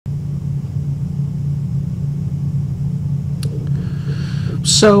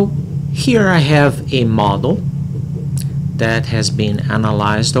So here I have a model that has been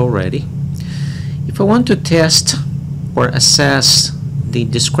analyzed already. If I want to test or assess the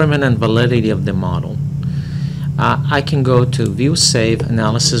discriminant validity of the model, I can go to View, Save,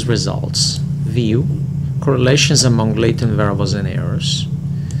 Analysis Results, View, Correlations among Latent Variables and Errors,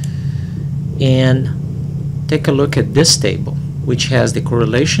 and take a look at this table, which has the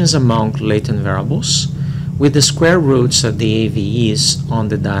correlations among latent variables with the square roots of the AVEs on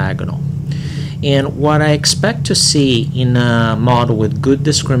the diagonal. And what I expect to see in a model with good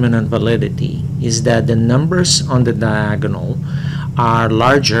discriminant validity is that the numbers on the diagonal are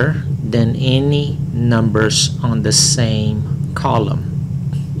larger than any numbers on the same column.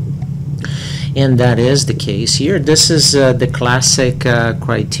 And that is the case here. This is the classic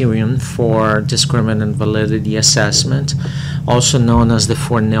criterion for discriminant validity assessment, also known as the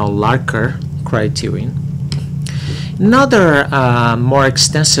Fornell-Larker criterion. Another more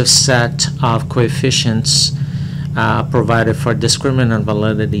extensive set of coefficients provided for discriminant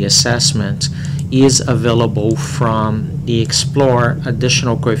validity assessment is available from the Explore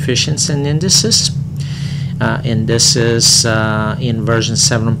Additional Coefficients and Indices. And this is in version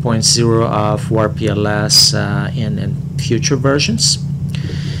 7.0 of WarpPLS and in future versions.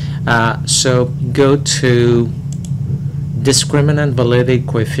 So go to Discriminant Validity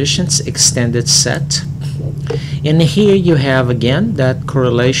Coefficients Extended Set. And here you have again that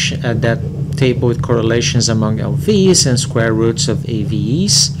correlation, that table with correlations among LVs and square roots of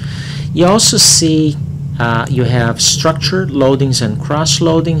AVEs. You also see you have structured loadings and cross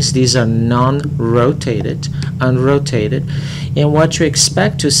loadings. These are non-rotated, unrotated. And what you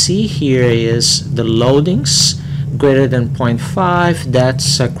expect to see here is the loadings greater than 0.5.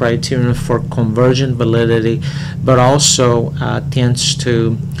 That's a criterion for convergent validity, but also tends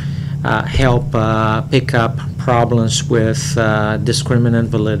to help pick up problems with discriminant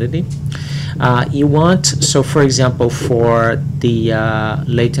validity. You want, so for example, for the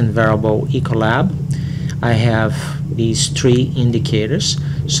latent variable Ecolab, I have these three indicators.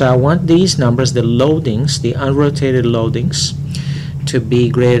 So I want these numbers, the loadings, the unrotated loadings, to be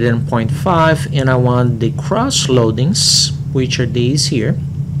greater than 0.5, and I want the cross loadings, which are these here,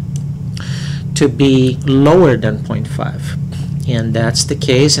 to be lower than 0.5. And that's the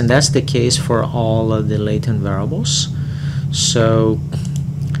case, and that's the case for all of the latent variables. So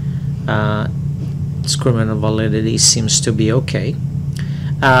discriminant validity seems to be okay.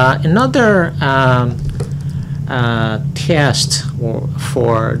 Another test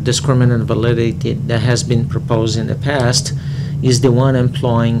for discriminant validity that has been proposed in the past is the one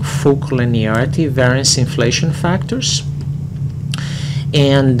employing full collinearity variance inflation factors.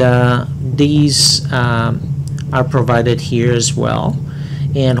 And these are provided here as well.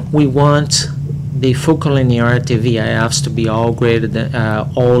 And we want the full collinearity VIFs to be all greater than,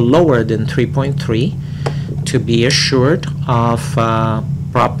 all lower than 3.3 to be assured of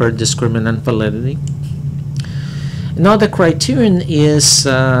proper discriminant validity. Another criterion is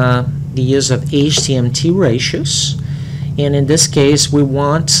the use of HTMT ratios, and in this case we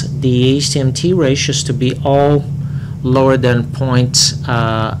want the HTMT ratios to be all lower than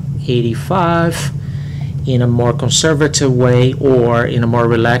 0.85 in a more conservative way, or in a more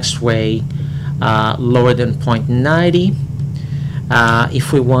relaxed way lower than 0.90.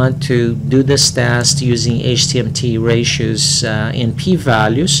 If we want to do this test using HTMT ratios in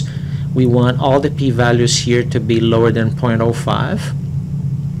p-values, we want all the p-values here to be lower than 0.05.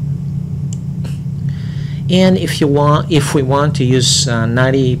 And if we want to use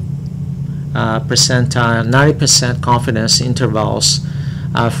 90% confidence intervals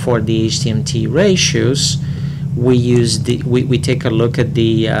for the HTMT ratios, we take a look at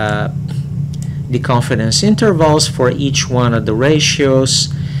the confidence intervals for each one of the ratios,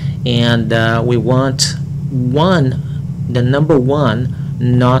 and we want the number one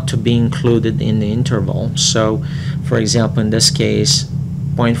not to be included in the interval. So for example, in this case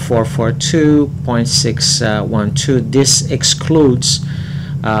 0.442, 0.612, this excludes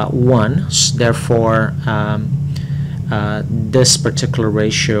 1, therefore this particular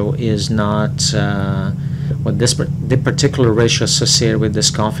ratio is not the particular ratio associated with this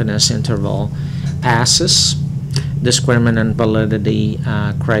confidence interval passes discriminant validity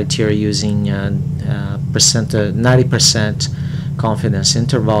criteria using 90% confidence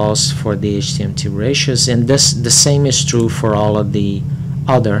intervals for the HTMT ratios, and the same is true for all of the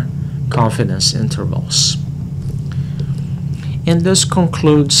other confidence intervals. And this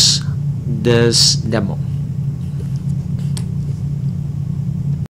concludes this demo.